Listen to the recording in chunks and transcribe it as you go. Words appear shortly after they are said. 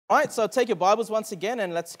All right, so take your Bibles once again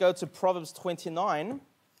and let's go to Proverbs 29.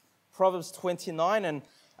 Proverbs 29, and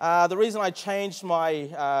the reason I changed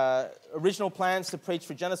my original plans to preach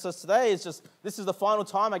for Genesis today is just this is the final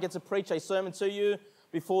time I get to preach a sermon to you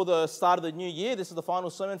before the start of the new year. This is the final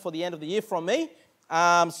sermon for the end of the year from me.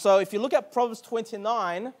 So if you look at Proverbs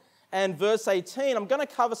 29 and verse 18, I'm going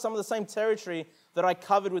to cover some of the same territory that I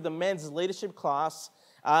covered with the men's leadership class.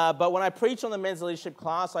 But when I preached on the men's leadership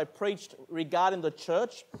class, I preached regarding the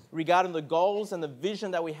church, regarding the goals and the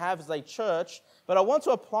vision that we have as a church. But I want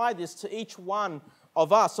to apply this to each one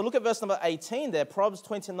of us. So look at verse number 18 there, Proverbs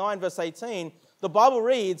 29, verse 18. The Bible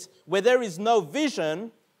reads, "Where there is no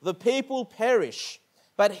vision, the people perish.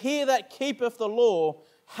 But he that keepeth the law,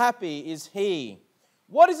 happy is he."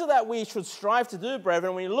 What is it that we should strive to do,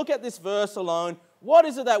 brethren? When you look at this verse alone, what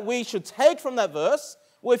is it that we should take from that verse?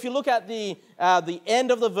 Well, if you look at the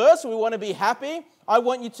end of the verse, we want to be happy. I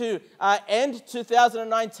want you to end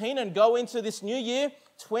 2019 and go into this new year,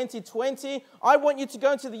 2020. I want you to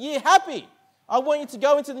go into the year happy. I want you to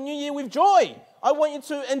go into the new year with joy. I want you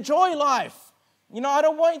to enjoy life. You know, I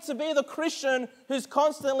don't want you to be the Christian who's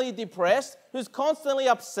constantly depressed, who's constantly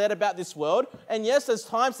upset about this world. And yes, there's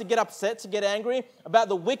times to get upset, to get angry about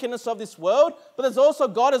the wickedness of this world. But there's also,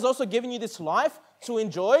 God has also given you this life to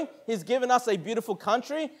enjoy. He's given us a beautiful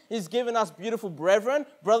country. He's given us beautiful brethren,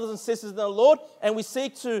 brothers and sisters in the Lord. And we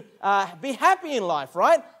seek to be happy in life,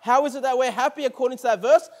 right? How is it that we're happy according to that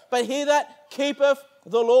verse? But he that keepeth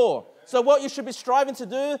the law. So what you should be striving to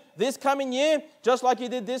do this coming year, just like you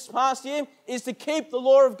did this past year, is to keep the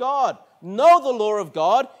law of God. Know the law of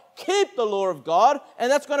God, keep the law of God,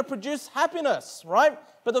 and that's going to produce happiness, right?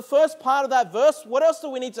 But the first part of that verse, what else do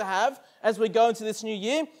we need to have as we go into this new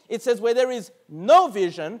year? It says, where there is no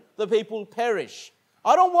vision, the people perish.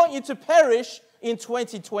 I don't want you to perish in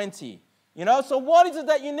 2020. You know, so what is it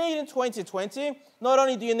that you need in 2020? Not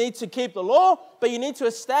only do you need to keep the law, but you need to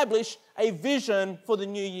establish a vision for the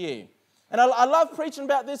new year. And I love preaching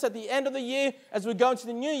about this at the end of the year as we go into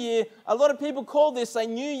the new year. A lot of people call this a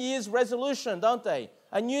New Year's resolution, don't they?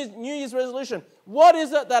 A New Year's resolution. What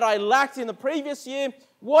is it that I lacked in the previous year?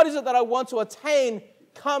 What is it that I want to attain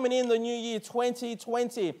coming in the new year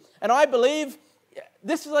 2020? And I believe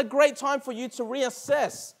this is a great time for you to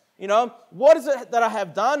reassess. You know, what is it that I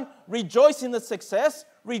have done? Rejoice in the success.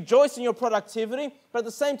 Rejoice in your productivity. But at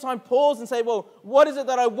the same time, pause and say, well, what is it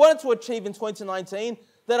that I wanted to achieve in 2019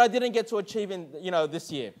 that I didn't get to achieve in,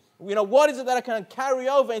 this year? You know, what is it that I can carry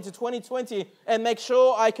over into 2020 and make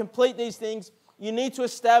sure I complete these things? You need to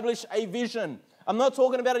establish a vision. I'm not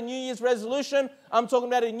talking about a New Year's resolution. I'm talking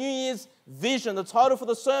about a New Year's vision. The title for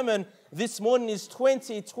the sermon this morning is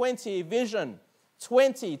 2020 Vision.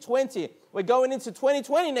 2020. We're going into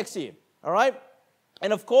 2020 next year, all right?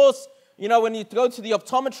 And of course, when you go to the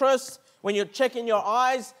optometrist, when you're checking your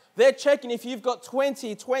eyes, they're checking if you've got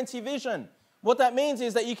 20/20 vision. What that means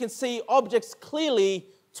is that you can see objects clearly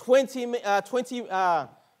 20,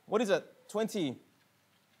 what is it? 20,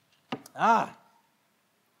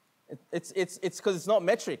 it's because it's not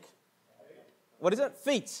metric. What is it?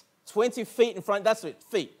 Feet. 20 feet in front, that's it,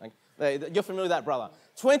 feet. You're familiar with that, brother.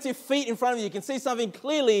 20 feet in front of you, you can see something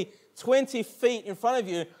clearly 20 feet in front of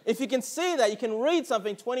you. If you can see that, you can read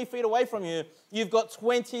something 20 feet away from you, you've got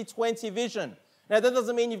 20/20 vision. Now, that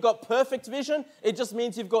doesn't mean you've got perfect vision. It just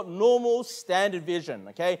means you've got normal, standard vision,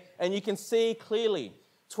 okay? And you can see clearly.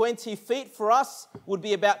 20 feet for us would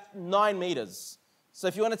be about 9 meters. So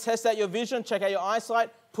if you want to test out your vision, check out your eyesight,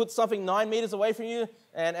 put something 9 meters away from you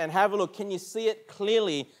and have a look. Can you see it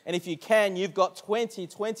clearly? And if you can, you've got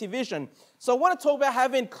 20/20 vision. So I want to talk about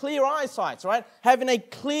having clear eyesight, right? Having a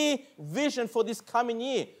clear vision for this coming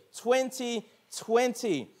year,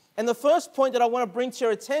 2020. And the first point that I want to bring to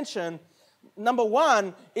your attention, number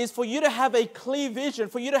one, is for you to have a clear vision,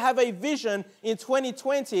 for you to have a vision in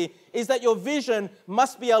 2020, is that your vision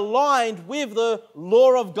must be aligned with the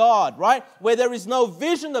law of God, right? Where there is no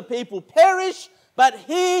vision, the people perish, but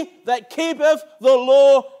he that keepeth the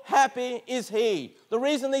law, happy is he. The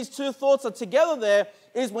reason these two thoughts are together there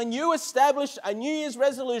is when you establish a New Year's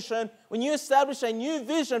resolution, when you establish a new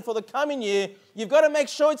vision for the coming year, you've got to make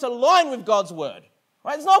sure it's aligned with God's word,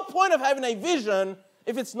 right? There's no point of having a vision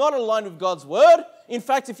if it's not aligned with God's word. In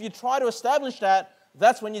fact, if you try to establish that,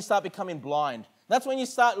 that's when you start becoming blind. That's when you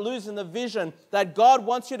start losing the vision that God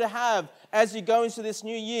wants you to have as you go into this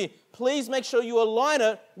new year. Please make sure you align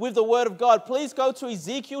it with the word of God. Please go to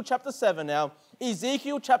Ezekiel chapter 7 now.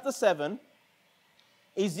 Ezekiel chapter 7.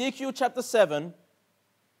 Ezekiel chapter 7.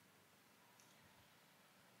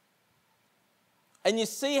 And you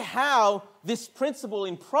see how this principle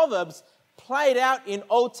in Proverbs played out in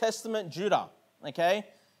Old Testament Judah. Okay?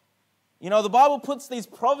 You know, the Bible puts these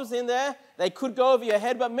proverbs in there. They could go over your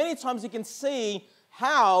head, but many times you can see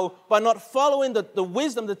how, by not following the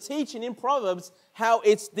wisdom, the teaching in Proverbs, how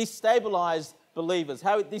it's destabilized believers,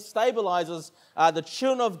 how it destabilizes the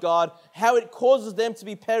children of God, how it causes them to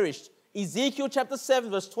be perished. Ezekiel chapter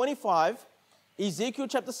 7, verse 25. Ezekiel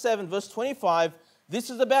chapter 7, verse 25. This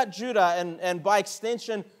is about Judah and by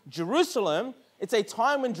extension, Jerusalem. It's a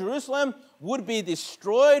time when Jerusalem would be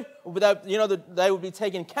destroyed, they would be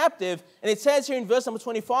taken captive. And it says here in verse number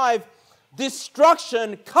 25,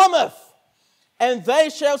 destruction cometh, and they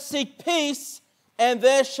shall seek peace, and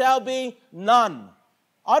there shall be none.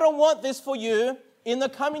 I don't want this for you in the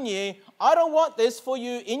coming year. I don't want this for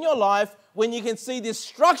you in your life when you can see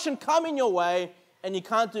destruction coming your way and you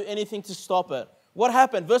can't do anything to stop it. What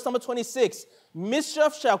happened? Verse number 26,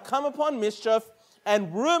 mischief shall come upon mischief,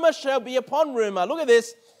 and rumor shall be upon rumor. Look at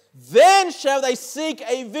this. Then shall they seek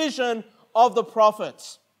a vision of the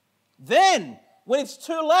prophets. Then, when it's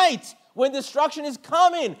too late, when destruction is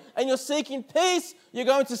coming and you're seeking peace, you're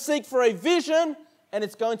going to seek for a vision and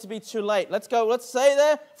it's going to be too late. Let's say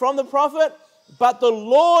there from the prophet, but the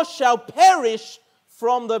law shall perish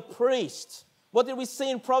from the priest. What did we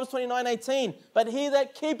see in Proverbs 29:18? But he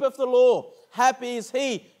that keepeth the law, happy is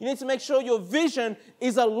he. You need to make sure your vision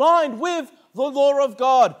is aligned with the law of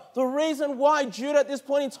God. The reason why Judah at this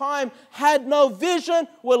point in time had no vision,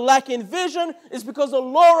 were lacking vision, is because the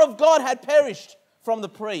law of God had perished from the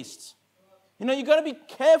priests. You know, you've got to be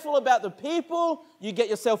careful about the people you get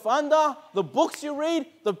yourself under, the books you read,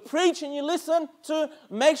 the preaching you listen to.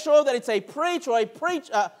 Make sure that it's a priest,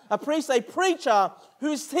 a preacher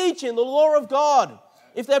who's teaching the law of God.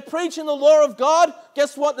 If they're preaching the law of God,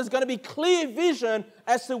 guess what? There's going to be clear vision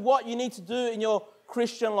as to what you need to do in your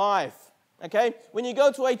Christian life. Okay? When you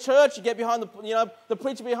go to a church, you get behind the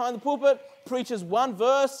preacher behind the pulpit preaches one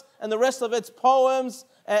verse and the rest of it's poems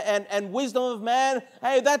and wisdom of man.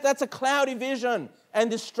 Hey, that's a cloudy vision and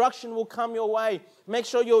destruction will come your way. Make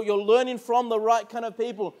sure you're learning from the right kind of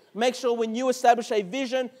people. Make sure when you establish a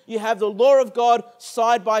vision, you have the law of God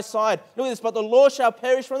side by side. Look at this. But the law shall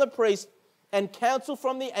perish from the priest and counsel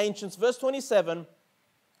from the ancients. Verse 27.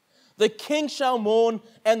 The king shall mourn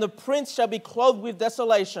and the prince shall be clothed with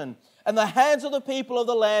desolation. And the hands of the people of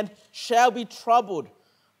the land shall be troubled.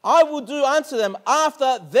 I will do unto them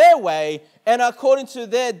after their way, and according to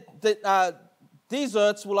their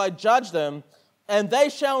deserts will I judge them, and they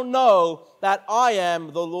shall know that I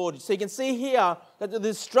am the Lord. So you can see here that the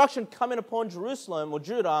destruction coming upon Jerusalem or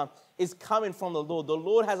Judah is coming from the Lord. The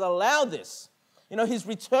Lord has allowed this. You know, He's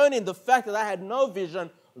returning the fact that they had no vision,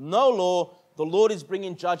 no law. The Lord is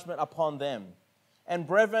bringing judgment upon them. And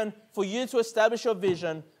brethren, for you to establish your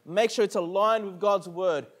vision, make sure it's aligned with God's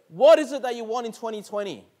word. What is it that you want in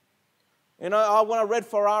 2020? You know, I want a red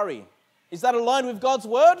Ferrari. Is that aligned with God's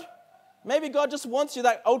word? Maybe God just wants you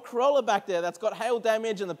that old Corolla back there that's got hail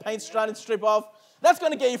damage and the paint's starting to strip off. That's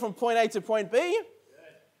going to get you from point A to point B.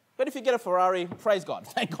 But if you get a Ferrari, praise God.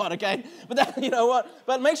 Thank God, okay? But that, you know what?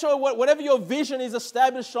 But make sure whatever your vision is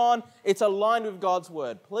established on, it's aligned with God's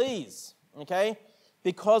word. Please, okay?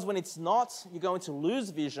 Because when it's not, you're going to lose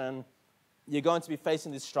vision. You're going to be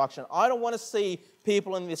facing destruction. I don't want to see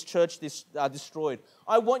people in this church destroyed.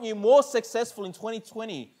 I want you more successful in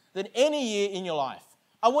 2020 than any year in your life.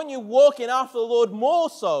 I want you walking after the Lord more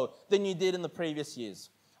so than you did in the previous years.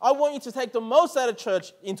 I want you to take the most out of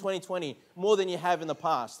church in 2020 more than you have in the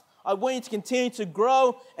past. I want you to continue to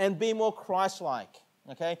grow and be more Christ-like,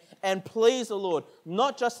 okay? And please the Lord,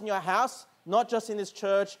 not just in your house, not just in this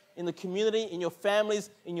church, in the community, in your families,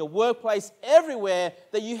 in your workplace, everywhere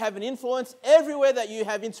that you have an influence, everywhere that you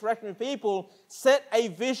have interaction with people, set a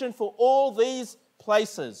vision for all these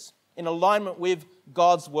places in alignment with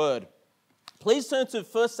God's word. Please turn to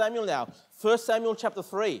 1 Samuel now. 1 Samuel chapter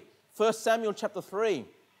 3. 1 Samuel chapter 3.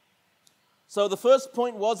 So the first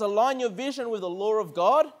point was align your vision with the law of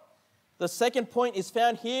God. The second point is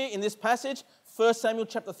found here in this passage, 1 Samuel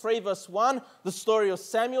chapter 3, verse 1, the story of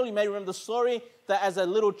Samuel. You may remember the story that as a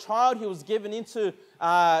little child, he was given into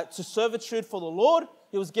to servitude for the Lord.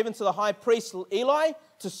 He was given to the high priest Eli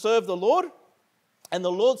to serve the Lord. And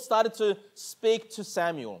the Lord started to speak to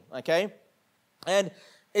Samuel, okay? And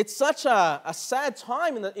it's such a sad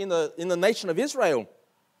time in the nation of Israel.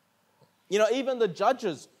 You know, even the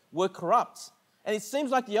judges were corrupt. And it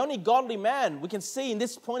seems like the only godly man we can see in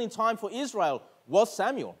this point in time for Israel was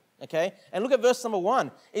Samuel. Okay? And look at verse number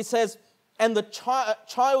 1. It says, and the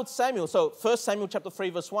child Samuel, so 1 Samuel chapter 3,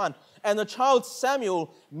 verse 1, and the child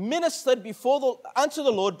Samuel ministered unto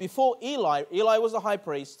the Lord before Eli. Eli was the high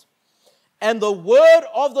priest. And the word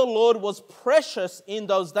of the Lord was precious in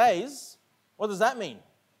those days. What does that mean?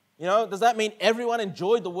 You know, does that mean everyone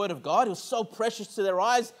enjoyed the word of God? It was so precious to their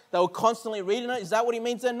eyes, they were constantly reading it. Is that what he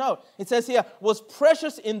means then? No. It says here, was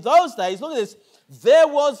precious in those days. Look at this. There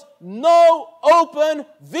was no open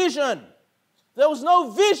vision. There was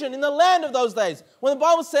no vision in the land of those days. When the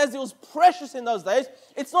Bible says it was precious in those days,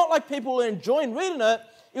 it's not like people were enjoying reading it.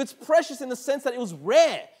 It was precious in the sense that it was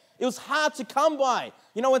rare. It was hard to come by.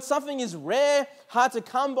 You know, when something is rare, hard to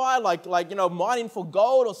come by, like mining for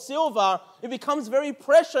gold or silver, it becomes very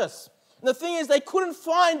precious. And the thing is, they couldn't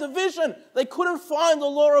find the vision. They couldn't find the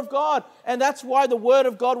law of God. And that's why the word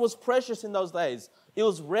of God was precious in those days. It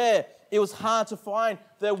was rare. It was hard to find.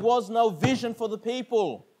 There was no vision for the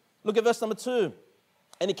people. Look at verse number 2.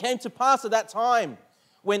 And it came to pass at that time,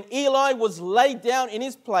 when Eli was laid down in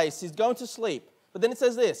his place, he's going to sleep. But then it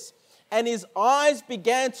says this, and his eyes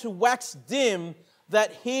began to wax dim,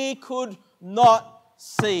 that he could not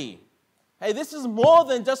see. Hey, this is more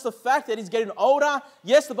than just the fact that he's getting older.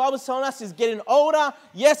 Yes, the Bible's telling us he's getting older.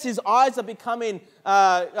 Yes, his eyes are becoming,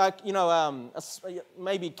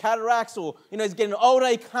 maybe cataracts, or, he's getting older.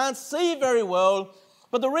 He can't see very well.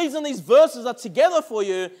 But the reason these verses are together for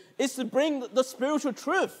you is to bring the spiritual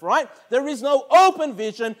truth, right? There is no open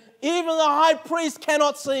vision. Even the high priest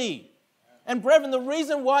cannot see. And brethren, the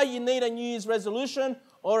reason why you need a New Year's resolution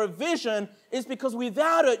or a vision is because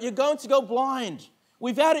without it, you're going to go blind.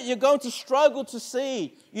 Without it, you're going to struggle to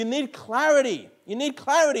see. You need clarity. You need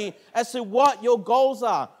clarity as to what your goals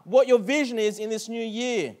are, what your vision is in this new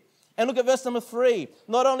year. And look at verse number 3.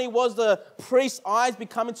 Not only was the priest's eyes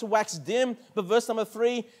becoming to wax dim, but verse number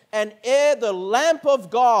 3, and ere the lamp of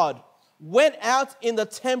God went out in the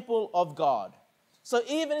temple of God. So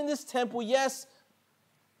even in this temple, yes,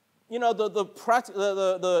 the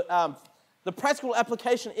practical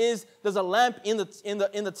application is there's a lamp in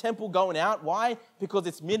the temple going out. Why? Because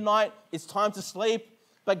it's midnight, it's time to sleep.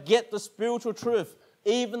 But get the spiritual truth.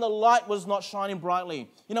 Even the light was not shining brightly.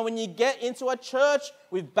 When you get into a church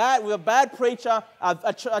with a bad preacher,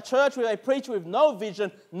 a church with a preacher with no vision,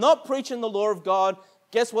 not preaching the law of God,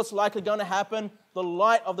 guess what's likely going to happen? The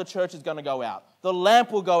light of the church is going to go out. The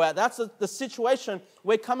lamp will go out. That's the situation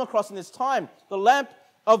we come across in this time. The lamp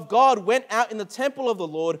of God went out in the temple of the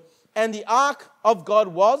Lord, and the ark of God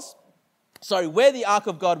where the ark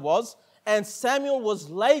of God was, and Samuel was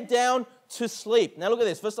laid down to sleep. Now look at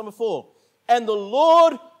this, verse number 4. And the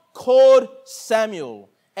Lord called Samuel,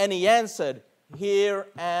 and he answered, here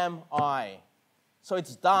am I. So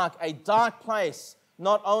it's dark, a dark place,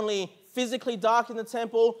 not only physically dark in the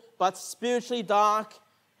temple, but spiritually dark.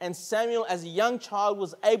 And Samuel, as a young child,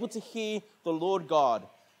 was able to hear the Lord God.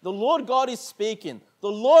 The Lord God is speaking. The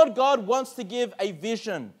Lord God wants to give a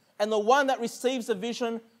vision. And the one that receives the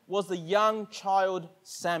vision was the young child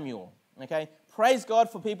Samuel. Okay? Praise God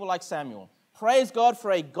for people like Samuel. Praise God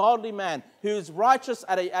for a godly man who is righteous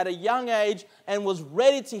at a young age and was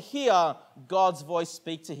ready to hear God's voice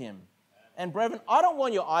speak to him. And brethren, I don't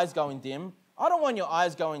want your eyes going dim. I don't want your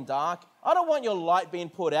eyes going dark. I don't want your light being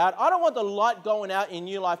put out. I don't want the light going out in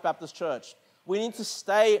New Life Baptist Church. We need to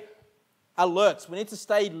stay alert. We need to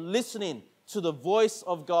stay listening to the voice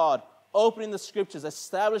of God, opening the scriptures,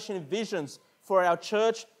 establishing visions for our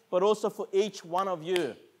church, but also for each one of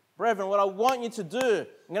you. Brethren, what I want you to do,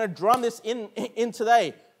 I'm going to drum this in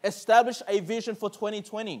today, establish a vision for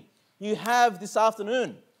 2020. You have this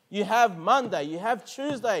afternoon, you have Monday, you have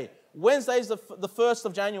Tuesday, Wednesday's the 1st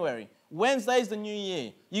of January, Wednesday's the new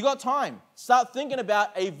year. You got time. Start thinking about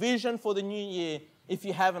a vision for the new year if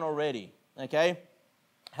you haven't already, okay?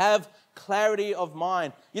 Have clarity of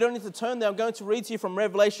mind. You don't need to turn there. I'm going to read to you from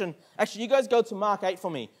Revelation. Actually, you guys go to Mark 8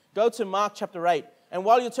 for me. Go to Mark chapter 8. And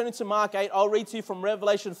while you're turning to Mark 8, I'll read to you from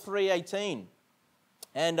Revelation 3:18.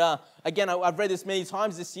 And again, I've read this many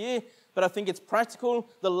times this year, but I think it's practical.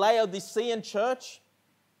 The Laodicean church,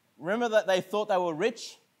 remember that they thought they were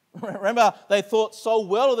rich? Remember, they thought so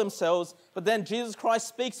well of themselves, but then Jesus Christ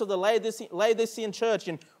speaks of the Laodicean church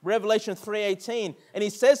in Revelation 3:18, and he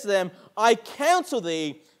says to them, I counsel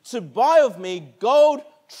thee to buy of me gold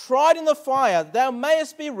tried in the fire, that thou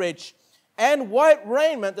mayest be rich, and white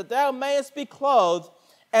raiment, that thou mayest be clothed,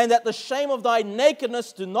 and that the shame of thy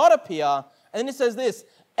nakedness do not appear. And then he says this,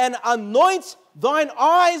 and anoint thine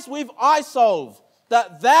eyes with eye salve,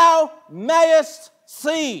 that thou mayest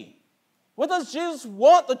see. What does Jesus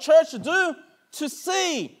want the church to do? To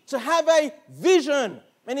see, to have a vision.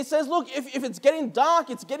 And he says, look, if it's getting dark,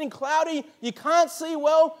 it's getting cloudy, you can't see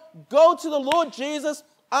well, go to the Lord Jesus,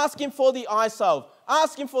 ask him for the eye salve,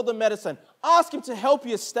 ask him for the medicine, ask him to help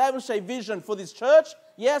you establish a vision for this church,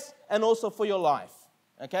 yes, and also for your life.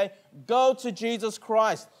 Okay? Go to Jesus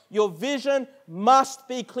Christ. Your vision must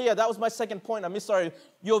be clear. That was my second point. Sorry.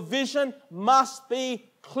 Your vision must be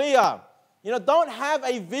clear. Don't have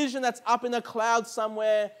a vision that's up in the clouds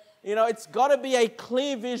somewhere. It's got to be a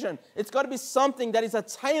clear vision. It's got to be something that is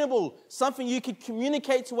attainable, something you can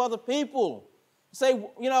communicate to other people. Say,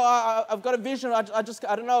 I've got a vision. I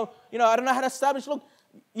don't know. I don't know how to establish. Look,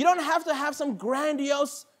 you don't have to have some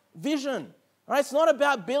grandiose vision. Right? It's not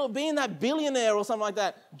about being that billionaire or something like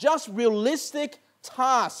that. Just realistic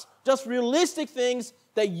tasks, just realistic things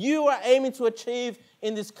that you are aiming to achieve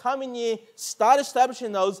in this coming year. Start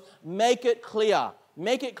establishing those. Make it clear.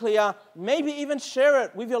 Make it clear. Maybe even share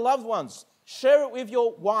it with your loved ones. Share it with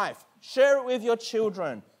your wife. Share it with your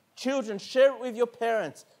children. Children, share it with your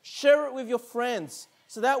parents. Share it with your friends.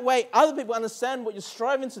 So that way other people understand what you're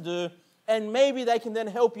striving to do, and maybe they can then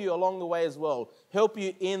help you along the way as well. Help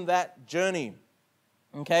you in that journey.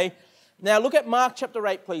 Okay? Now look at Mark chapter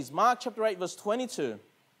 8, please. Mark chapter 8, verse 22.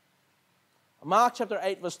 Mark chapter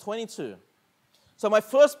 8, verse 22. So my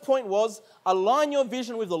first point was align your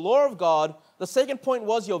vision with the law of God. The second point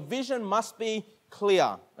was your vision must be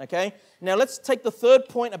clear. Okay? Now let's take the third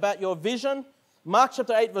point about your vision. Mark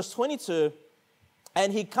chapter 8, verse 22.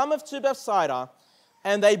 And he cometh to Bethsaida,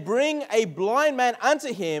 and they bring a blind man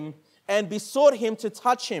unto him, and besought him to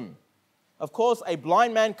touch him. Of course, a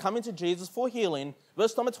blind man coming to Jesus for healing.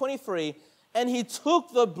 Verse number 23. And he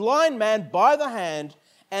took the blind man by the hand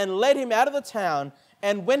and led him out of the town.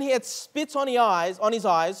 And when he had spit on his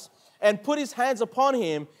eyes and put his hands upon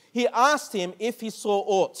him, he asked him if he saw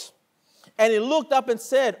aught. And he looked up and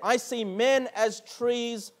said, I see men as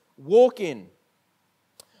trees walking.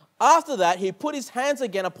 After that, he put his hands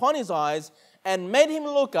again upon his eyes and made him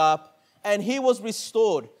look up, and he was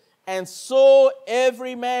restored and saw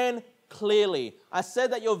every man clearly. I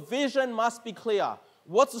said that your vision must be clear.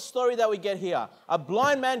 What's the story that we get here? A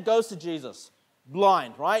blind man goes to Jesus.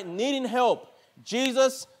 Blind, right? Needing help.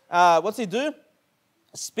 Jesus, what's he do?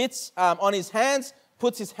 Spits on his hands,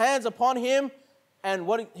 puts his hands upon him,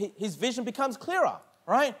 and his vision becomes clearer,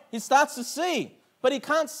 right? He starts to see, but he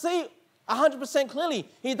can't see 100% clearly.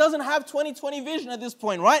 He doesn't have 20/20 vision at this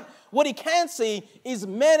point, right? What he can see is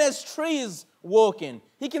men as trees walking.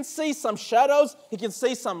 He can see some shadows. He can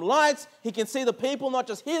see some lights. He can see the people, not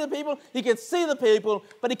just hear the people. He can see the people,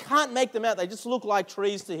 but he can't make them out. They just look like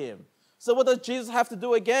trees to him. So what does Jesus have to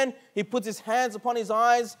do again? He puts his hands upon his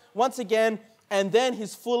eyes once again, and then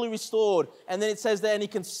he's fully restored. And then it says there, and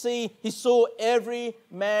he saw every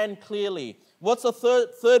man clearly. What's the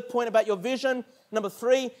third point about your vision? Number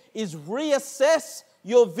 3 is reassess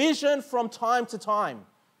your vision from time to time.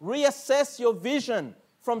 Reassess your vision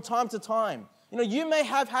from time to time. You may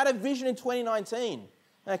have had a vision in 2019,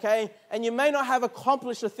 okay, and you may not have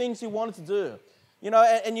accomplished the things you wanted to do.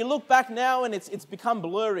 And you look back now and it's become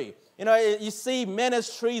blurry. You see men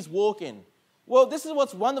as trees walking. Well, this is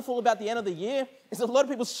what's wonderful about the end of the year, is that a lot of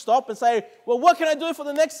people stop and say, well, what can I do for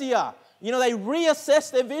the next year? They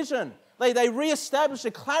reassess their vision. They reestablish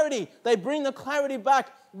the clarity. They bring the clarity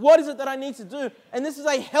back. What is it that I need to do? And this is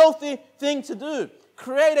a healthy thing to do.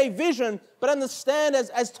 Create a vision, but understand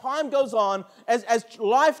as time goes on, as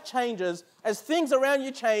life changes, as things around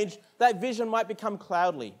you change, that vision might become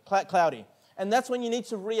cloudy. And that's when you need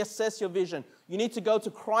to reassess your vision. You need to go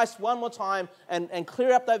to Christ one more time and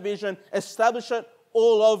clear up that vision, establish it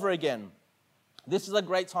all over again. This is a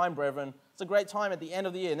great time, brethren. It's a great time at the end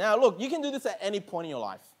of the year. Now, look, you can do this at any point in your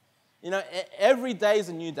life. Every day is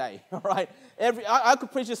a new day, all right? I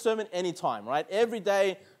could preach a sermon anytime, right? Every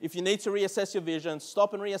day, if you need to reassess your vision,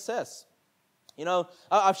 stop and reassess.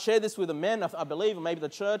 I've shared this with the men, I believe, or maybe the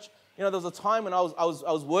church. There was a time when I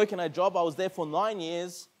was working a job. I was there for 9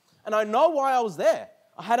 years, and I know why I was there.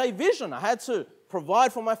 I had a vision. I had to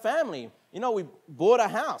provide for my family. We bought a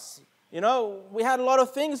house. We had a lot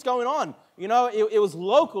of things going on. It was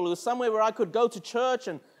local. It was somewhere where I could go to church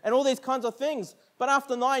and all these kinds of things. But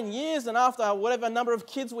after 9 years and after whatever number of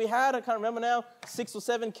kids we had, I can't remember now, 6 or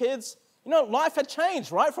 7 kids, life had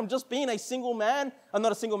changed, right? From just being a single man,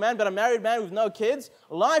 not a single man, but a married man with no kids.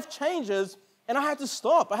 Life changes, and I had to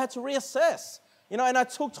stop. I had to reassess, and I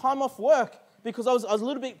took time off work because I was a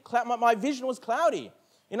little bit, my vision was cloudy.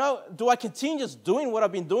 Do I continue just doing what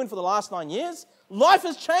I've been doing for the last 9 years? Life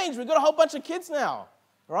has changed. We've got a whole bunch of kids now,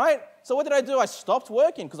 right? So what did I do? I stopped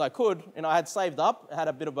working because I could. I had saved up. I had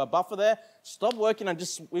a bit of a buffer there. Stopped working and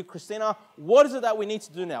just with Christina, what is it that we need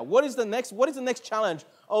to do now? What is the next challenge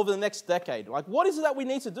over the next decade? Like, what is it that we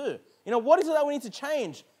need to do? What is it that we need to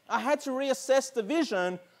change? I had to reassess the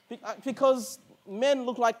vision because men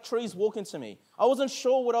looked like trees walking to me. I wasn't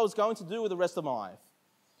sure what I was going to do with the rest of my life.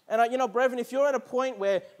 And, brethren, if you're at a point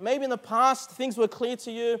where maybe in the past things were clear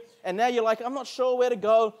to you and now you're like, I'm not sure where to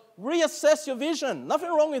go, reassess your vision. Nothing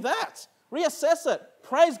wrong with that. Reassess it.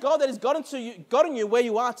 Praise God that He's gotten you where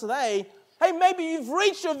you are today. Hey, maybe you've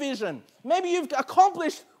reached your vision. Maybe you've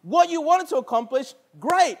accomplished what you wanted to accomplish.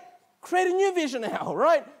 Great. Create a new vision now,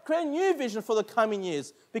 right? Create a new vision for the coming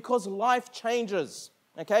years because life changes,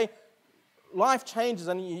 okay? Life changes,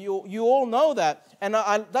 and you all know that. And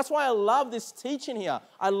that's why I love this teaching here.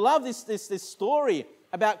 I love this story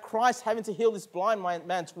about Christ having to heal this blind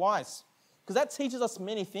man twice, because that teaches us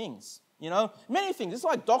many things, many things. It's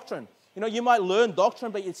like doctrine. You might learn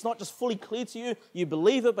doctrine, but it's not just fully clear to you. You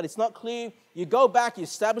believe it, but it's not clear. You go back, you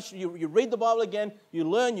establish, you read the Bible again, you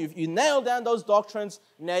learn, you nail down those doctrines.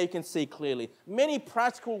 Now you can see clearly. Many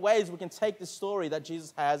practical ways we can take this story that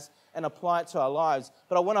Jesus has and apply it to our lives.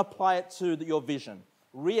 But I want to apply it to your vision.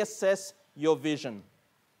 Reassess your vision.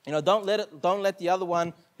 Don't let the other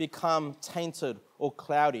one become tainted or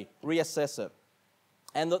cloudy. Reassess it.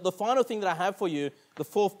 And the final thing that I have for you, the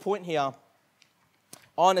fourth point here,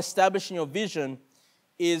 on establishing your vision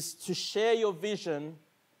is to share your vision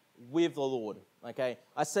with the Lord, okay?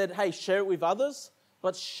 I said, hey, share it with others,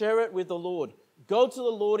 but share it with the Lord. Go to the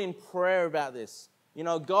Lord in prayer about this.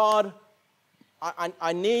 God,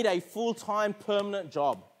 I need a full-time permanent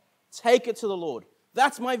job. Take it to the Lord.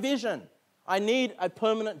 That's my vision. I need a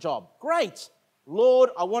permanent job. Great. Lord,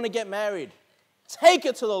 I want to get married. Take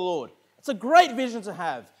it to the Lord. It's a great vision to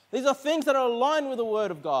have. These are things that are aligned with the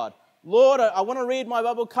Word of God. Lord, I want to read my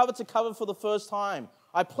Bible cover to cover for the first time.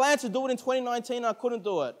 I planned to do it in 2019, I couldn't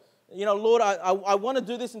do it. Lord, I want to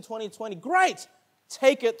do this in 2020. Great.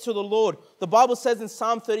 Take it to the Lord. The Bible says in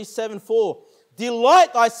Psalm 37:4,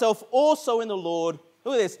 delight thyself also in the Lord.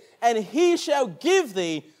 Look at this. And He shall give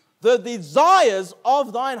thee the desires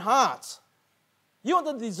of thine heart. You want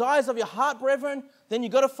the desires of your heart, brethren? Then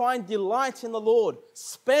you've got to find delight in the Lord.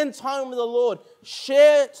 Spend time with the Lord.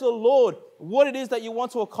 Share to the Lord what it is that you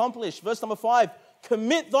want to accomplish. Verse number 5,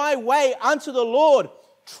 commit thy way unto the Lord.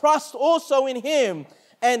 Trust also in Him,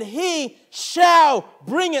 and He shall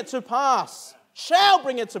bring it to pass. Shall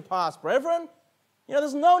bring it to pass, brethren.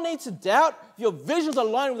 There's no need to doubt. If your vision's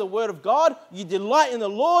aligned with the Word of God, you delight in the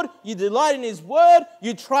Lord, you delight in His Word,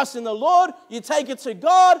 you trust in the Lord, you take it to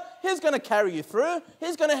God, He's going to carry you through.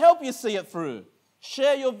 He's going to help you see it through.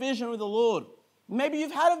 Share your vision with the Lord. Maybe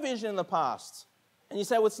you've had a vision in the past, and you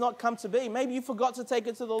say, well, it's not come to be. Maybe you forgot to take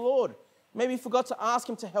it to the Lord. Maybe you forgot to ask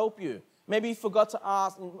Him to help you. Maybe you forgot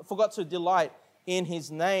to delight in His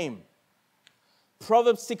name.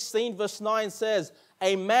 Proverbs 16 verse 9 says,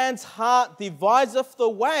 a man's heart deviseth the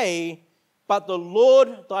way, but the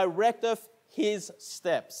Lord directeth his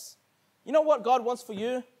steps. You know what God wants for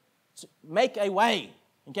you? To make a way,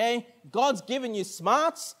 okay? God's given you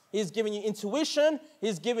smarts. He's given you intuition.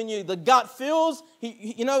 He's given you the gut feels.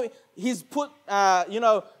 He's put,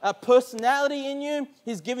 a personality in you.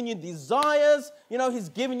 He's given you desires. He's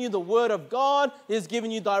given you the Word of God. He's given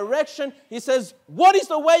you direction. He says, what is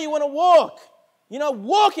the way you want to walk?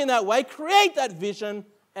 Walk in that way, create that vision,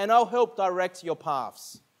 and I'll help direct your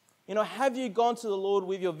paths. Have you gone to the Lord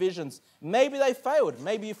with your visions? Maybe they failed.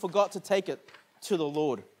 Maybe you forgot to take it to the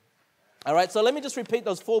Lord. All right, so let me just repeat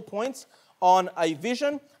those 4 points on a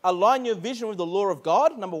vision. Align your vision with the law of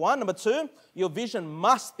God, number 1. Number 2, your vision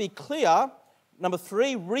must be clear. Number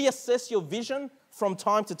 3, reassess your vision from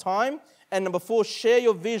time to time. And number 4, share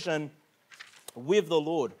your vision with the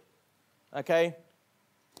Lord. Okay?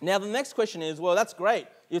 Now, the next question is, well, that's great.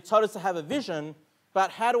 You've told us to have a vision, but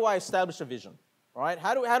how do I establish a vision? Right?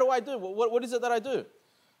 How do I do? What is it that I do?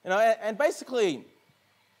 And basically,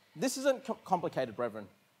 this isn't complicated, brethren.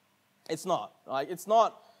 It's not. It's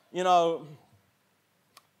not,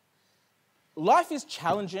 life is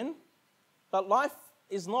challenging, but life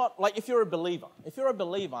is not, if you're a believer. If you're a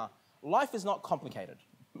believer, life is not complicated.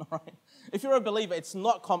 Right? If you're a believer, it's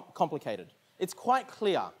not complicated. It's quite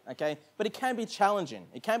clear, okay? But it can be challenging.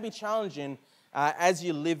 It can be challenging as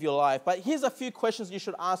you live your life. But here's a few questions you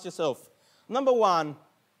should ask yourself. Number 1,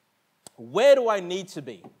 where do I need to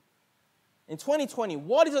be? In 2020,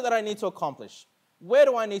 what is it that I need to accomplish? Where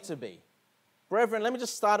do I need to be? Brethren, let me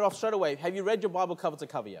just start off straight away. Have you read your Bible cover to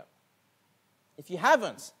cover yet? If you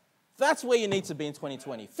haven't, that's where you need to be in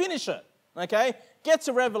 2020. Finish it, okay? Get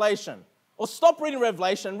to Revelation. Or stop reading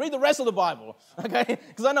Revelation and read the rest of the Bible, okay?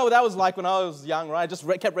 Because I know what that was like when I was young, right? I just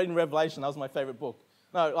kept reading Revelation. That was my favorite book.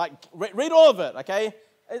 No, read all of it, okay?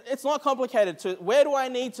 It's not complicated. Where do I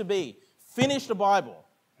need to be? Finish the Bible,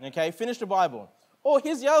 okay? Finish the Bible. Or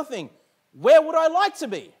here's the other thing. Where would I like to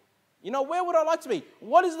be? Where would I like to be?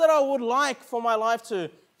 What is it that I would like for my life to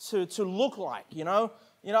look like,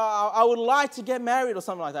 I would like to get married or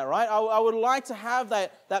something like that, right? I would like to have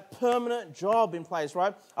that permanent job in place,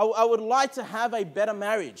 right? I would like to have a better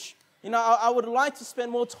marriage. I would like to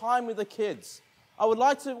spend more time with the kids. I would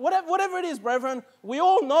like to, whatever it is, brethren, we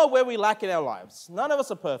all know where we lack in our lives. None of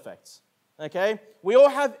us are perfect, okay? We all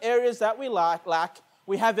have areas that we lack.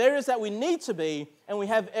 We have areas that we need to be, and we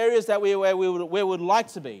have areas that where we would like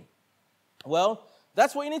to be. Well,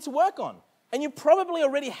 that's what you need to work on. And you probably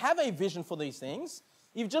already have a vision for these things.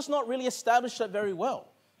 You've just not really established it very well.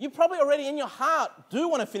 You probably already in your heart do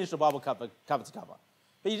want to finish the Bible cover to cover,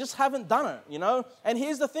 but you just haven't done it, And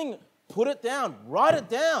here's the thing, put it down, write it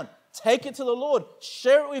down, take it to the Lord,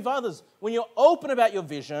 share it with others. When you're open about your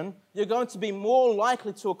vision, you're going to be more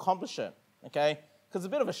likely to accomplish it, okay? Because it's a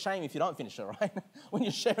bit of a shame if you don't finish it, right? When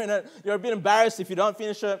you're sharing it, you're a bit embarrassed if you don't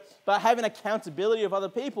finish it, but having accountability of other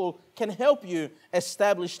people can help you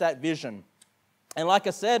establish that vision. And like I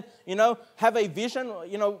said, have a vision,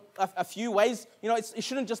 a few ways. It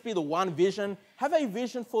shouldn't just be the one vision. Have a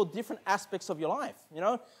vision for different aspects of your life,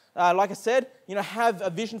 Like I said, have a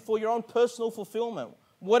vision for your own personal fulfillment,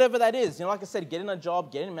 whatever that is. Like I said, getting a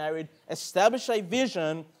job, getting married, establish a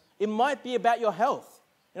vision. It might be about your health.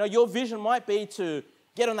 Your vision might be to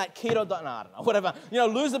get on that keto diet, I don't know, whatever.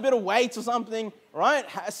 Lose a bit of weight or something, right?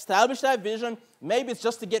 Establish that vision. Maybe it's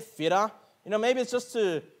just to get fitter. Maybe it's just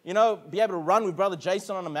to, be able to run with Brother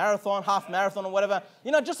Jason on a marathon, half marathon or whatever.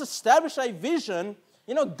 Just establish a vision.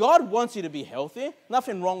 God wants you to be healthy.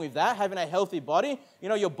 Nothing wrong with that, having a healthy body.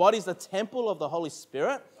 Your body's the temple of the Holy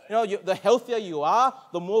Spirit. The healthier you are,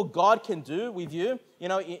 the more God can do with you,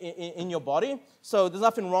 in your body. So there's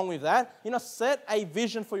nothing wrong with that. Set a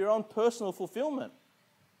vision for your own personal fulfillment.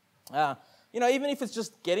 Even if it's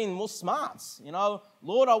just getting more smarts.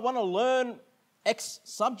 Lord, I want to learn X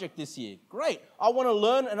subject this year. Great. I want to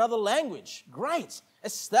learn another language. Great.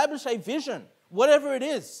 Establish a vision, whatever it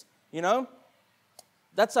is,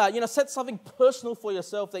 That's, set something personal for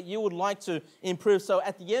yourself that you would like to improve. So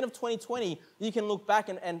at the end of 2020, you can look back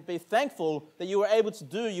and be thankful that you were able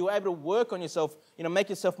to work on yourself, make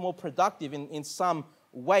yourself more productive in some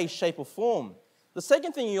way, shape, or form. The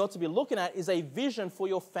second thing you ought to be looking at is a vision for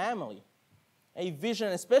your family. A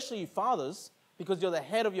vision, especially fathers, because you're the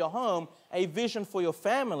head of your home, a vision for your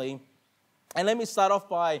family. And let me start off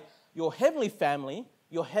by your heavenly family,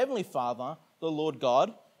 your heavenly Father, the Lord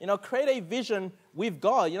God. Create a vision with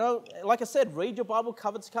God. Like I said, read your Bible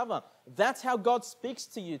cover to cover. That's how God speaks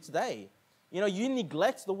to you today. You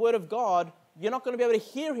neglect the Word of God, you're not going to be able to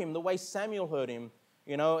hear Him the way Samuel heard Him.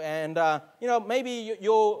 Maybe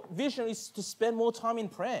your vision is to spend more time in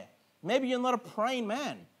prayer. Maybe you're not a praying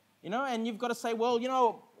man, and you've got to say, well,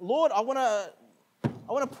 Lord, I want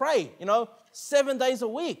to pray, 7 days a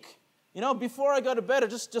week. Before I go to bed,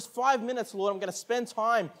 just 5 minutes, Lord, I'm going to spend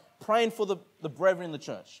time praying for the brethren in the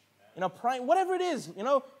church. Praying, whatever it is,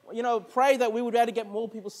 pray that we would be able to get more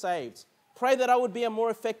people saved. Pray that I would be a more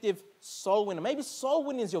effective soul winner. Maybe soul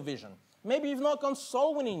winning is your vision. Maybe you've not gone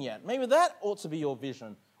soul winning yet. Maybe that ought to be your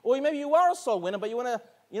vision. Or maybe you are a soul winner, but you want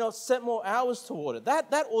to, set more hours toward it.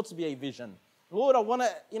 That ought to be a vision. Lord, I want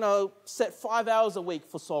to, set 5 hours a week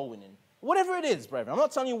for soul winning. Whatever it is, brethren. I'm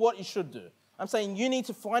not telling you what you should do. I'm saying you need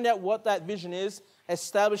to find out what that vision is,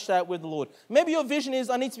 establish that with the Lord. Maybe your vision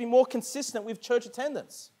is I need to be more consistent with church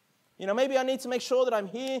attendance. Maybe I need to make sure that I'm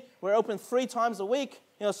here. We're open 3 times a week.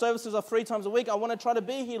 Services are 3 times a week. I want to try to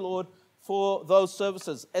be here, Lord, for those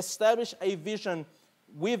services. Establish a vision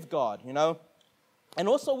with God, And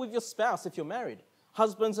also with your spouse if you're married.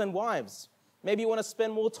 Husbands and wives. Maybe you want to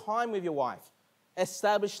spend more time with your wife.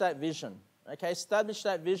 Establish that vision, okay? Establish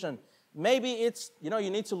that vision. Maybe it's, you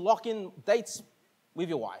need to lock in dates with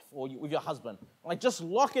your wife or with your husband. Like just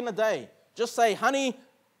lock in a day. Just say, honey,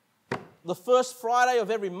 the first Friday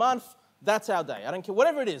of every month, that's our day. I don't care,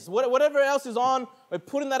 whatever it is. Whatever else is on, we're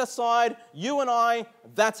putting that aside. You and I,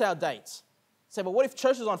 that's our date. Say, but what if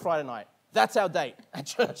church is on Friday night? That's our date at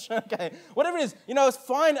church. Okay, whatever it is,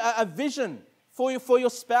 find a vision for your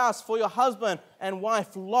spouse, for your husband and wife.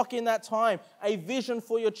 Lock in that time. A vision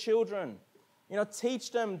for your children.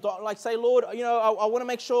 Teach them, say, Lord, I want to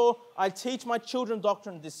make sure I teach my children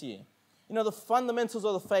doctrine this year. The fundamentals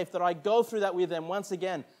of the faith, that I go through that with them once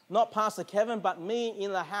again. Not Pastor Kevin, but me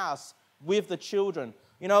in the house with the children.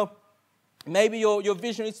 Maybe your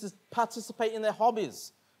vision is to participate in their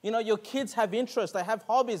hobbies. Your kids have interests, they have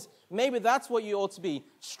hobbies. Maybe that's what you ought to be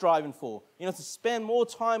striving for. To spend more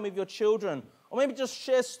time with your children. Or maybe just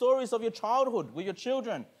share stories of your childhood with your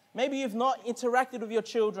children. Maybe you've not interacted with your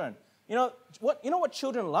children. What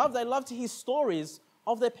children love? They love to hear stories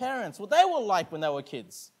of their parents, what they were like when they were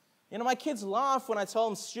kids. My kids laugh when I tell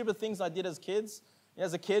them stupid things I did as kids.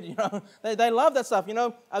 As a kid, they love that stuff.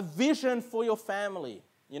 A vision for your family.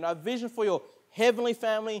 A vision for your heavenly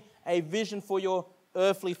family, a vision for your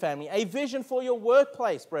earthly family, a vision for your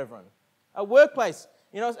workplace, brethren. A workplace,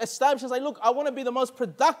 establish and say, look, I want to be the most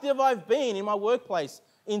productive I've been in my workplace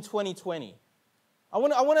in 2020. I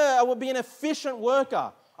want to be an efficient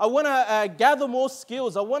worker. I want to gather more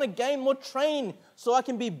skills. I want to gain more training so I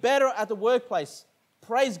can be better at the workplace.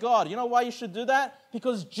 Praise God. You know why you should do that?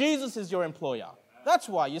 Because Jesus is your employer. That's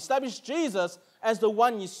why. You establish Jesus as the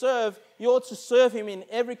one you serve. You ought to serve him in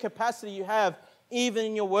every capacity you have, even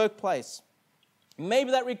in your workplace.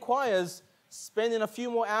 Maybe that requires spending a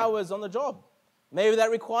few more hours on the job. Maybe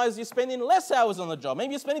that requires you spending less hours on the job.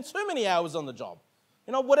 Maybe you're spending too many hours on the job.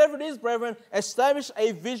 Whatever it is, brethren, establish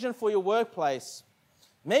a vision for your workplace.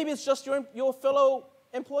 Maybe it's just your fellow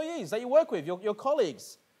employees that you work with, your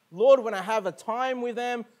colleagues. Lord, when I have a time with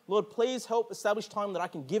them, Lord, please help establish time that I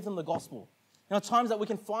can give them the gospel. Times that we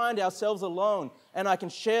can find ourselves alone and I can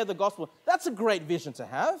share the gospel. That's a great vision to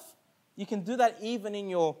have. You can do that even in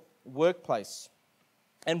your workplace.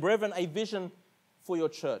 And brethren, a vision for your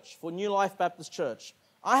church, for New Life Baptist Church.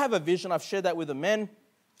 I have a vision. I've shared that with the men.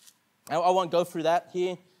 I won't go through that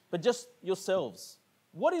here, but just yourselves.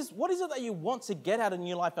 What is it that you want to get out of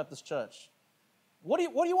New Life Baptist Church? What do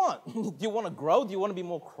you want? Do you want to grow? Do you want to be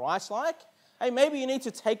more Christ-like? Hey, maybe you need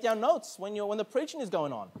to take down notes when the preaching is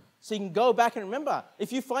going on, so you can go back and remember.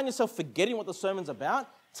 If you find yourself forgetting what the sermon's about,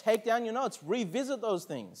 take down your notes, revisit those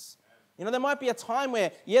things. There might be a time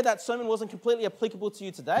where, that sermon wasn't completely applicable to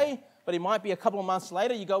you today, but it might be a couple of months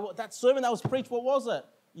later, you go, well, that sermon that was preached, what was it?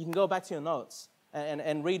 You can go back to your notes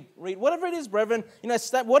and read whatever it is, brethren.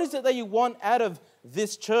 What is it that you want out of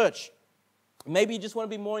this church? Maybe you just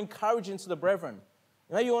want to be more encouraging to the brethren.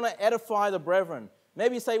 Maybe you want to edify the brethren.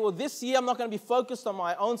 Maybe you say, well, this year I'm not going to be focused on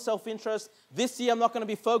my own self-interest. This year I'm not going to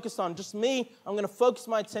be focused on just me. I'm going to focus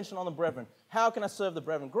my attention on the brethren. How can I serve the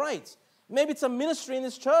brethren? Great. Maybe it's a ministry in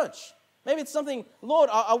this church. Maybe it's something, Lord,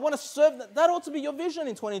 I want to serve. That ought to be your vision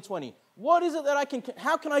in 2020. What is it that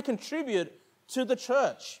how can I contribute to the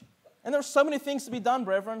church? And there are so many things to be done,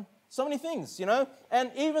 brethren. So many things,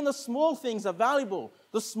 And even the small things are valuable.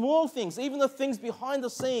 The small things, even the things behind the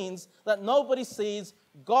scenes that nobody sees,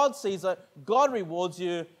 God sees it, God rewards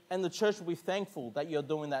you, and the church will be thankful that you're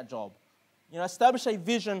doing that job. Establish a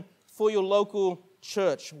vision for your local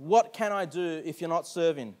church. What can I do if you're not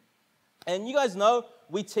serving? And you guys know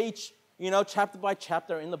we teach, chapter by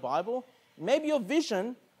chapter in the Bible. Maybe your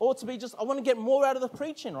vision ought to be just, I want to get more out of the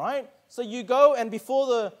preaching, right? So you go and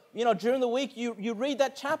during the week, you read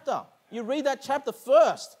that chapter. You read that chapter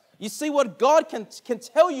first. You see what God can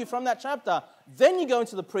tell you from that chapter. Then you go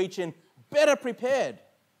into the preaching better prepared.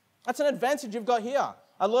 That's an advantage you've got here.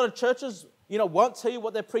 A lot of churches, won't tell you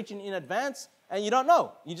what they're preaching in advance, and you don't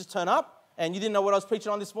know. You just turn up, and you didn't know what I was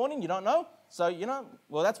preaching on this morning. You don't know. So,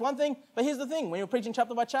 well, that's one thing. But here's the thing. When you're preaching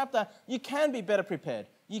chapter by chapter, you can be better prepared.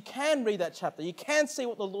 You can read that chapter. You can see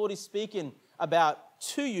what the Lord is speaking about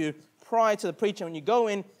to you prior to the preaching. When you go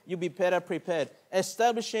in, you'll be better prepared.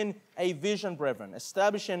 Establishing a vision, brethren.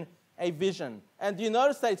 Establishing a vision. And do you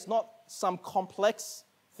notice that it's not some complex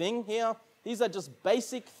thing here? These are just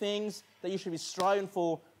basic things that you should be striving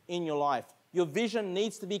for in your life. Your vision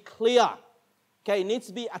needs to be clear. Okay, it needs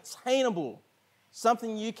to be attainable.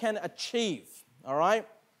 Something you can achieve. All right?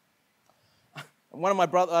 One of my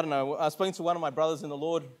brothers, I was speaking to one of my brothers in the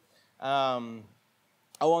Lord.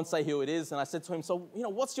 I won't say who it is. And I said to him, so,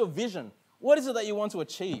 what's your vision? What is it that you want to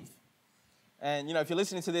achieve? And, if you're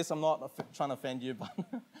listening to this, I'm not trying to offend you, but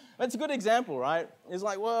it's a good example, right? It's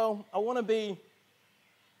like, well, I want to be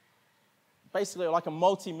basically like a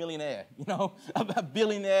multi-millionaire, a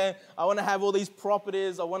billionaire. I want to have all these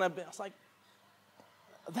properties. I want to be, it's like,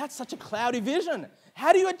 that's such a cloudy vision.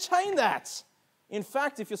 How do you attain that? In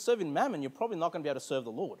fact, if you're serving mammon, you're probably not going to be able to serve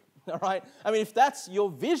the Lord, all right? I mean, if that's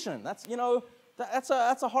your vision, that's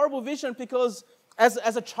a horrible vision, because as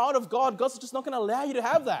a child of God, God's just not going to allow you to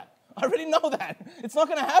have that. I already know that. It's not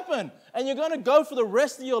going to happen. And you're going to go for the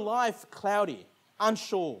rest of your life cloudy,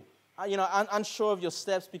 unsure, unsure of your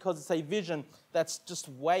steps, because it's a vision that's just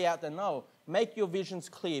way out there. No, make your visions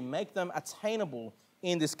clear. Make them attainable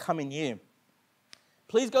in this coming year.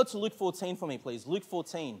 Please go to Luke 14 for me, please. Luke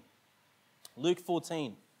 14. Luke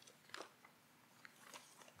 14.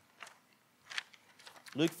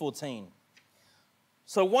 Luke 14.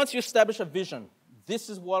 So once you establish a vision, this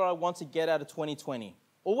is what I want to get out of 2020.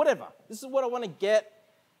 Or whatever. This is what I want to get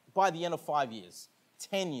by the end of 5 years,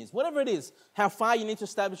 10 years, whatever it is, how far you need to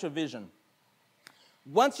establish your vision.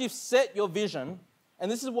 Once you've set your vision,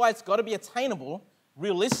 and this is why it's got to be attainable,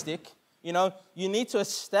 realistic, you need to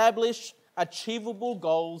establish achievable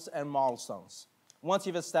goals and milestones. once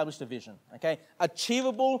you've established a vision, okay?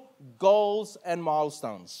 Achievable goals and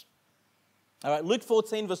milestones. All right, Luke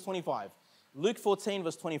 14, verse 25. Luke 14,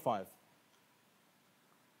 verse 25.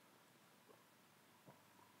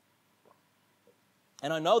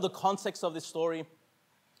 And I know the context of this story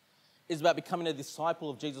is about becoming a disciple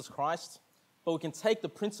of Jesus Christ, but we can take the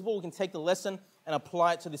principle, we can take the lesson and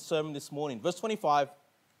apply it to this sermon this morning. Verse 25,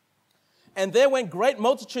 and there went great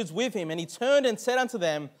multitudes with him, and he turned and said unto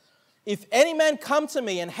them, if any man come to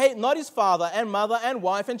me and hate not his father and mother and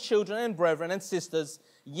wife and children and brethren and sisters,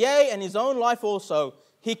 yea, and his own life also,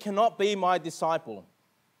 he cannot be my disciple.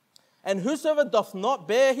 And whosoever doth not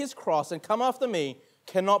bear his cross and come after me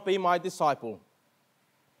cannot be my disciple.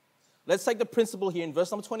 Let's take the principle here in verse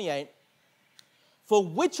number 28. For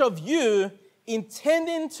which of you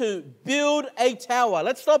intending to build a tower?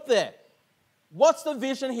 Let's stop there. What's the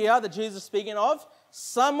vision here that Jesus is speaking of?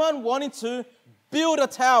 Someone wanting to build a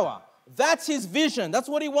tower. That's his vision. That's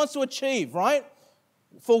what he wants to achieve, right?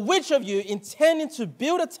 For which of you intending to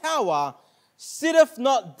build a tower sitteth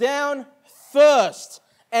not down first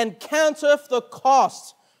and counteth the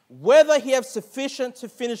cost, whether he have sufficient to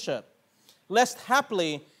finish it? Lest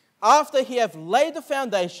haply, after he have laid the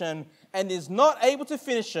foundation and is not able to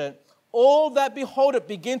finish it, all that behold it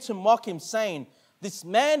begin to mock him, saying, this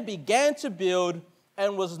man began to build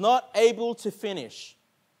and was not able to finish.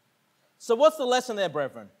 So what's the lesson there,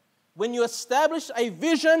 brethren? When you establish a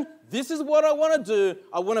vision, this is what I want to do.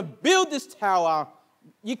 I want to build this tower.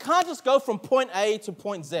 You can't just go from point A to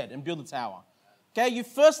point Z and build a tower. Okay, you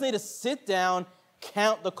first need to sit down,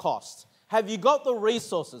 count the cost. Have you got the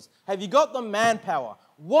resources? Have you got the manpower?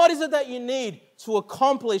 What is it that you need to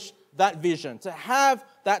accomplish that vision, to have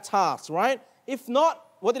that task, right? If not,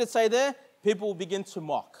 what did it say there? People will begin to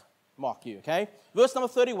mock you, okay? Verse number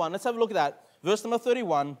 31, let's have a look at that. Verse number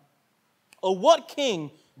 31, or what king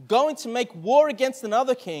going to make war against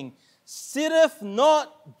another king sitteth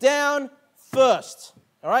not down first?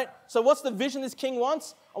 All right? So what's the vision this king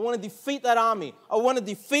wants? I want to defeat that army. I want to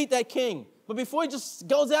defeat that king. But before he just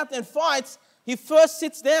goes out there and fights, he first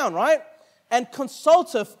sits down, right? And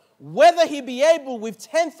consulteth whether he be able with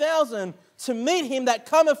 10,000 to meet him that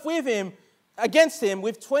cometh with him against him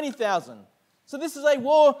with 20,000. So this is a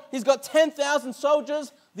war. He's got 10,000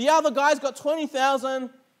 soldiers. The other guy's got 20,000.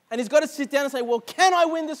 And he's got to sit down and say, well, can I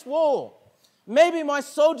win this war? Maybe my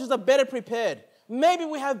soldiers are better prepared. Maybe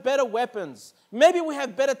we have better weapons. Maybe we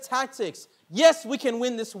have better tactics. Yes, we can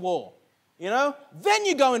win this war. You know? Then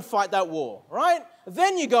you go and fight that war, right?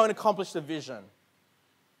 Then you go and accomplish the vision.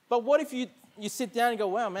 But what if you sit down and go,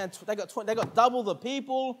 wow, man, they got double the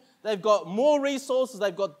people. They've got more resources.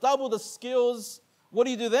 They've got double the skills. What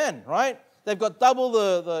do you do then, right? They've got double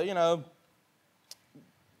the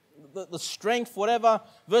strength, whatever.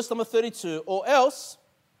 Verse number 32, or else,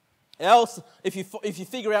 if you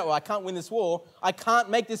figure out, well, I can't win this war, I can't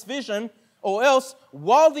make this vision, or else,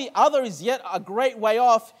 while the other is yet a great way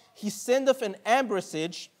off, he sendeth an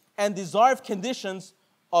ambassage and desireth conditions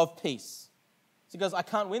of peace. So he goes, I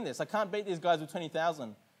can't win this. I can't beat these guys with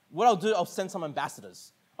 20,000. What I'll do, I'll send some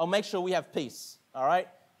ambassadors. I'll make sure we have peace, all right?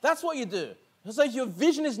 That's what you do. So if your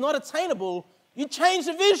vision is not attainable, you change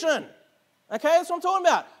the vision. Okay, that's what I'm talking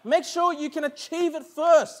about. Make sure you can achieve it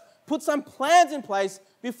first. Put some plans in place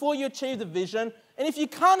before you achieve the vision. And if you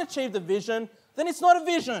can't achieve the vision, then it's not a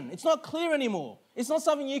vision. It's not clear anymore. It's not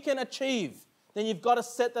something you can achieve. Then you've got to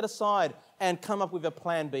set that aside and come up with a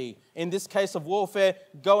plan B. In this case of warfare,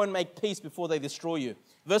 go and make peace before they destroy you.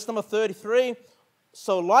 Verse number 33,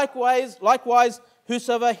 so likewise,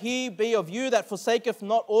 whosoever he be of you that forsaketh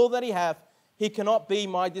not all that he hath, he cannot be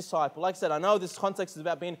my disciple. Like I said, I know this context is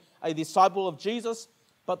about being a disciple of Jesus,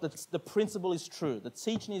 but the principle is true. The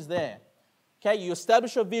teaching is there. Okay, you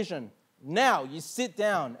establish your vision. Now you sit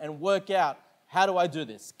down and work out, how do I do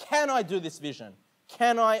this? Can I do this vision?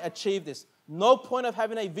 Can I achieve this? No point of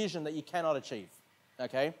having a vision that you cannot achieve.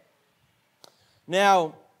 Okay?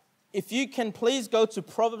 Now, if you can please go to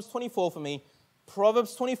Proverbs 24 for me.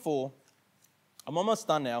 Proverbs 24. I'm almost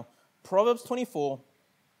done now. Proverbs 24.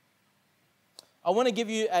 I want to give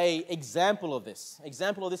you an example of this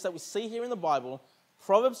that we see here in the Bible.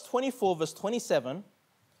 Proverbs 24, verse 27.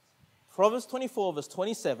 Proverbs 24, verse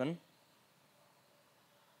 27.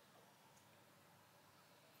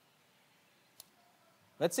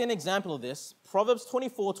 Let's see an example of this. Proverbs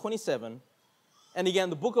 24, 27. And again,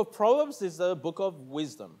 the book of Proverbs is the book of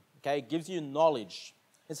wisdom. Okay, it gives you knowledge.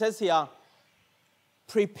 It says here,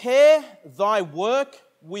 prepare thy work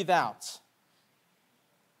without.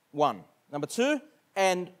 1. Number 2,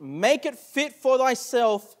 and make it fit for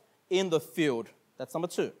thyself in the field. That's number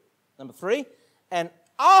 2. Number 3, and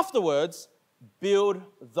afterwards build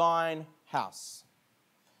thine house.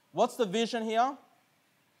 What's the vision here?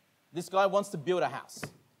 This guy wants to build a house.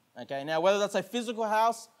 Okay, now whether that's a physical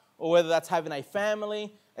house or whether that's having a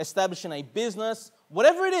family, establishing a business,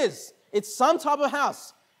 whatever it is, it's some type of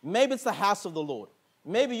house. Maybe it's the house of the Lord.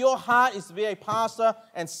 Maybe your heart is to be a pastor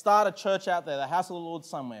and start a church out there, the house of the Lord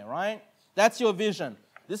somewhere, right? That's your vision.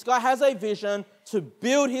 This guy has a vision to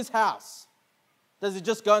build his house. Does he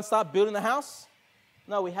just go and start building the house?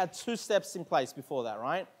 No, we had 2 steps in place before that,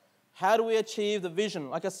 right? How do we achieve the vision?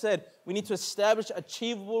 Like I said, we need to establish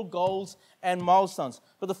achievable goals and milestones.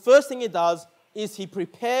 But the first thing he does is he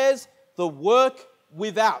prepares the work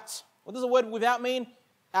without. What does the word without mean?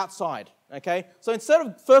 Outside, okay? So instead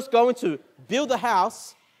of first going to build the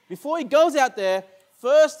house, before he goes out there,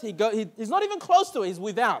 first he's not even close to it, he's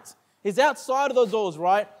without. He's outside of those doors,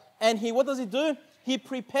 right? And what does he do? He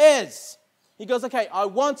prepares. He goes, okay, I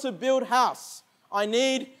want to build house. I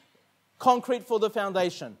need concrete for the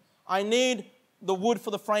foundation. I need the wood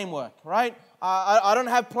for the framework, right? I don't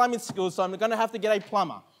have plumbing skills, so I'm going to have to get a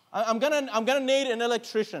plumber. I'm going to need an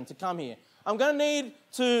electrician to come here. I'm going to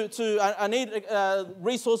need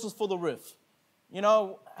resources for the roof. You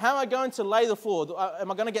know, how am I going to lay the floor? Am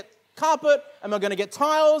I going to get carpet? Am I going to get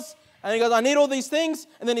tiles? And he goes, I need all these things.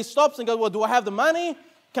 And then he stops and goes, well, do I have the money?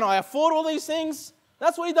 Can I afford all these things?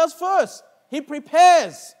 That's what he does first. He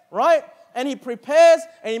prepares, right? And he prepares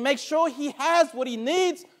and he makes sure he has what he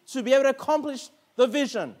needs to be able to accomplish the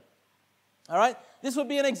vision. All right? This would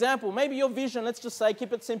be an example. Maybe your vision, let's just say,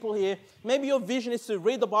 keep it simple here. Maybe your vision is to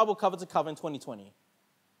read the Bible cover to cover in 2020.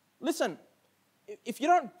 Listen, if you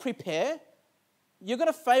don't prepare, you're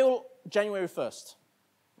going to fail January 1st.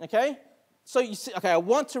 Okay? So you see, okay, I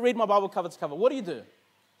want to read my Bible cover to cover. What do?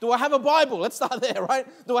 Do I have a Bible? Let's start there, right?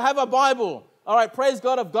 Do I have a Bible? All right, praise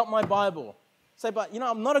God, I've got my Bible. Say, but,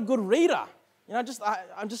 I'm not a good reader.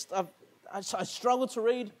 I struggle to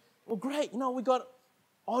read. Well, great. We got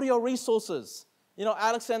audio resources.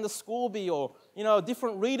 Alexander Scorby or,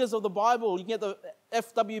 different readers of the Bible. You can get the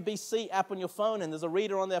FWBC app on your phone and there's a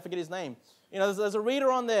reader on there. I forget his name. There's a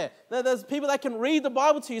reader on there. There's people that can read the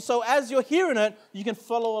Bible to you. So as you're hearing it, you can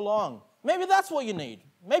follow along. Maybe that's what you need.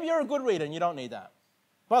 Maybe you're a good reader and you don't need that.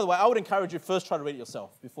 By the way, I would encourage you first try to read it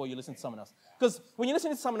yourself before you listen to someone else. Because when you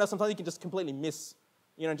listen to someone else, sometimes you can just completely miss,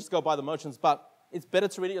 just go by the motions. But it's better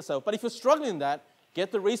to read it yourself. But if you're struggling in that,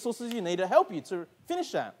 get the resources you need to help you to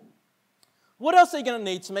finish that. What else are you going to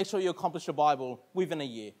need to make sure you accomplish your Bible within a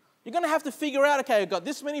year? You're going to have to figure out, okay, I've got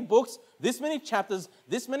this many books, this many chapters,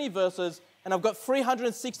 this many verses, and I've got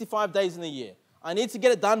 365 days in the year. I need to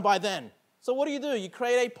get it done by then. So what do? You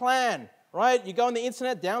create a plan, right? You go on the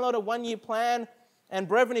internet, download a 1-year plan. And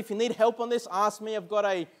brethren, if you need help on this, ask me. I've got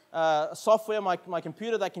a software on my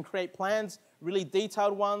computer that can create plans, really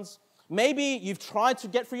detailed ones. Maybe you've tried to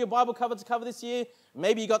get through your Bible cover to cover this year.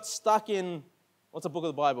 Maybe you got stuck in, what's the book of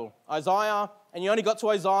the Bible? Isaiah, and you only got to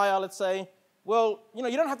Isaiah, let's say. Well, you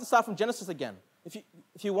don't have to start from Genesis again.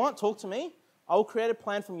 If you want, talk to me. I will create a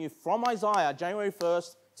plan from you from Isaiah, January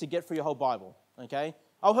 1st, to get through your whole Bible, okay?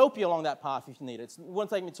 I'll help you along that path if you need it. It won't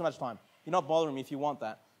take me too much time. You're not bothering me if you want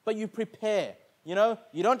that. But you prepare. You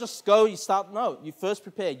don't just go, you start. No, you first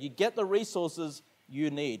prepare. You get the resources you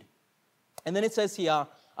need. And then it says here,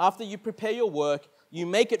 after you prepare your work, you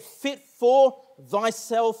make it fit for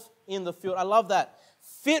thyself in the field. I love that.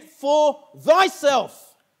 Fit for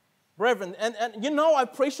thyself, brethren. And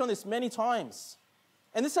I've preached on this many times.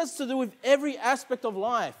 And this has to do with every aspect of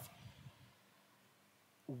life.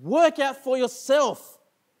 Work out for yourself.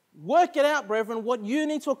 Work it out, brethren, what you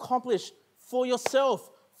need to accomplish for yourself,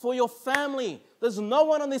 for your family. There's no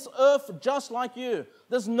one on this earth just like you.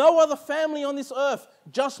 There's no other family on this earth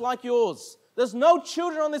just like yours. There's no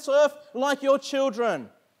children on this earth like your children.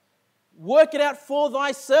 Work it out for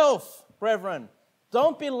thyself, brethren.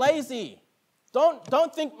 Don't be lazy.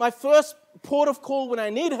 Don't think my first port of call when I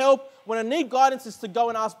need help, when I need guidance is to go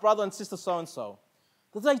and ask brother and sister so-and-so.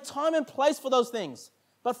 There's a time and place for those things.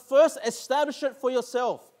 But first, establish it for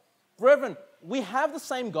yourself. Brethren, we have the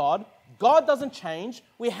same God. God doesn't change.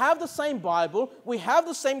 We have the same Bible. We have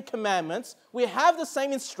the same commandments. We have the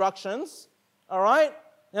same instructions. All right?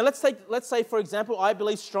 Now, let's say, for example, I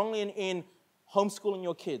believe strongly in homeschooling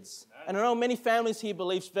your kids. And I know many families here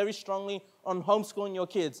believe very strongly on homeschooling your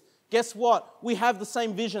kids. Guess what? We have the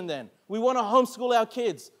same vision then. We want to homeschool our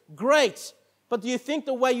kids. Great. But do you think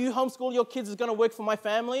the way you homeschool your kids is going to work for my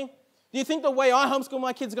family? Do you think the way I homeschool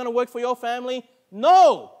my kids is going to work for your family?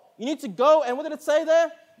 No. You need to go, and what did it say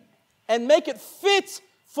there? And make it fit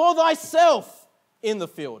for thyself in the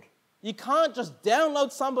field. You can't just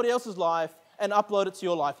download somebody else's life and upload it to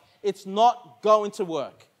your life. It's not going to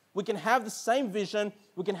work. We can have the same vision.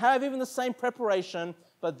 We can have even the same preparation,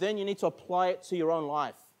 but then you need to apply it to your own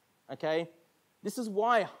life. okay? This is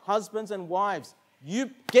why husbands and wives,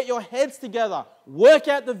 you get your heads together. Work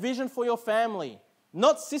out the vision for your family.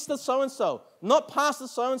 Not sister so-and-so, not pastor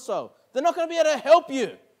so-and-so. They're not going to be able to help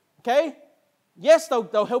you, okay? Yes,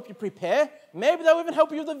 they'll help you prepare. Maybe they'll even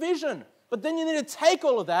help you with the vision. But then you need to take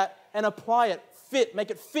all of that and apply it, make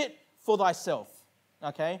it fit for thyself,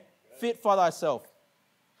 okay? Fit for thyself.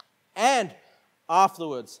 And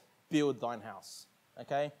afterwards, build thine house,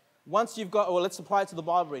 okay? Once you've got, let's apply it to the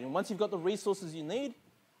Bible reading. Once you've got the resources you need,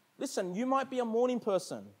 listen, you might be a morning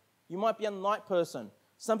person. You might be a night person.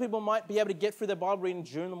 Some people might be able to get through their Bible reading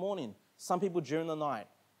during the morning. Some people during the night.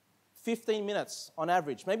 15 minutes on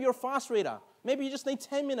average. Maybe you're a fast reader. Maybe you just need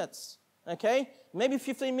 10 minutes, okay? Maybe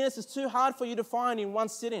 15 minutes is too hard for you to find in one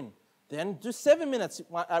sitting. Then do 7 minutes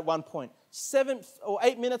at one point. 7 or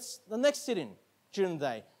 8 minutes the next sitting during the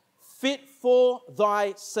day. Fit for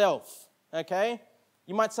thyself, okay?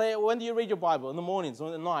 You might say, when do you read your Bible? In the mornings or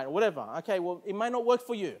in the night or whatever. Okay, well, it may not work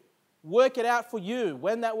for you. Work it out for you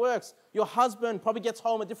when that works. Your husband probably gets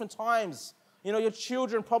home at different times. You know, your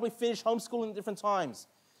children probably finish homeschooling at different times.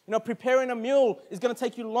 You know, preparing a meal is going to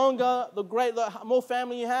take you longer, the more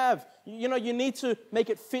family you have. You know, you need to make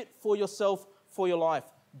it fit for yourself, for your life.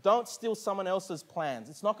 Don't steal someone else's plans.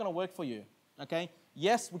 It's not going to work for you, okay?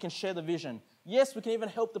 Yes, we can share the vision. Yes, we can even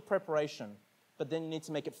help the preparation. But then you need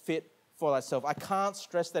to make it fit for thyself. I can't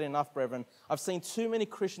stress that enough, brethren. I've seen too many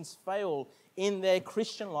Christians fail in their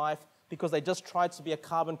Christian life because they just tried to be a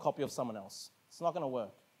carbon copy of someone else. It's not going to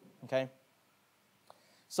work, okay?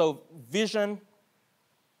 So vision,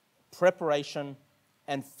 preparation,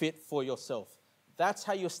 and fit for yourself. That's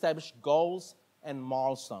how you establish goals and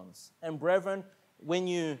milestones. And brethren, when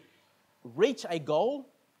you reach a goal,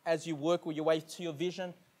 as you work your way to your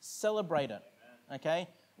vision, celebrate it, okay?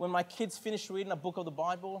 When my kids finish reading a book of the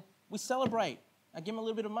Bible, we celebrate. I give them a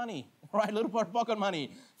little bit of money, right? A little bit of pocket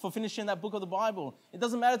money for finishing that book of the Bible. It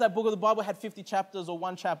doesn't matter if that book of the Bible had 50 chapters or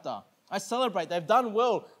one chapter. I celebrate. They've done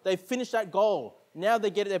well. They've finished that goal. Now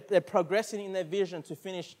they're progressing in their vision to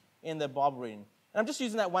finish in their Bible reading. And I'm just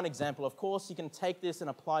using that one example. Of course, you can take this and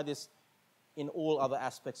apply this in all other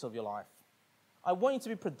aspects of your life. I want you to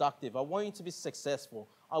be productive. I want you to be successful.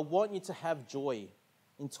 I want you to have joy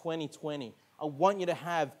in 2020. I want you to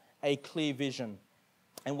have a clear vision.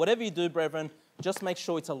 And whatever you do, brethren, just make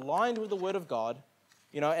sure it's aligned with the Word of God,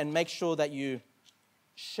 you know, and make sure that you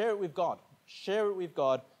share it with God. Share it with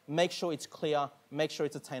God. Make sure it's clear. Make sure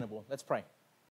it's attainable. Let's pray.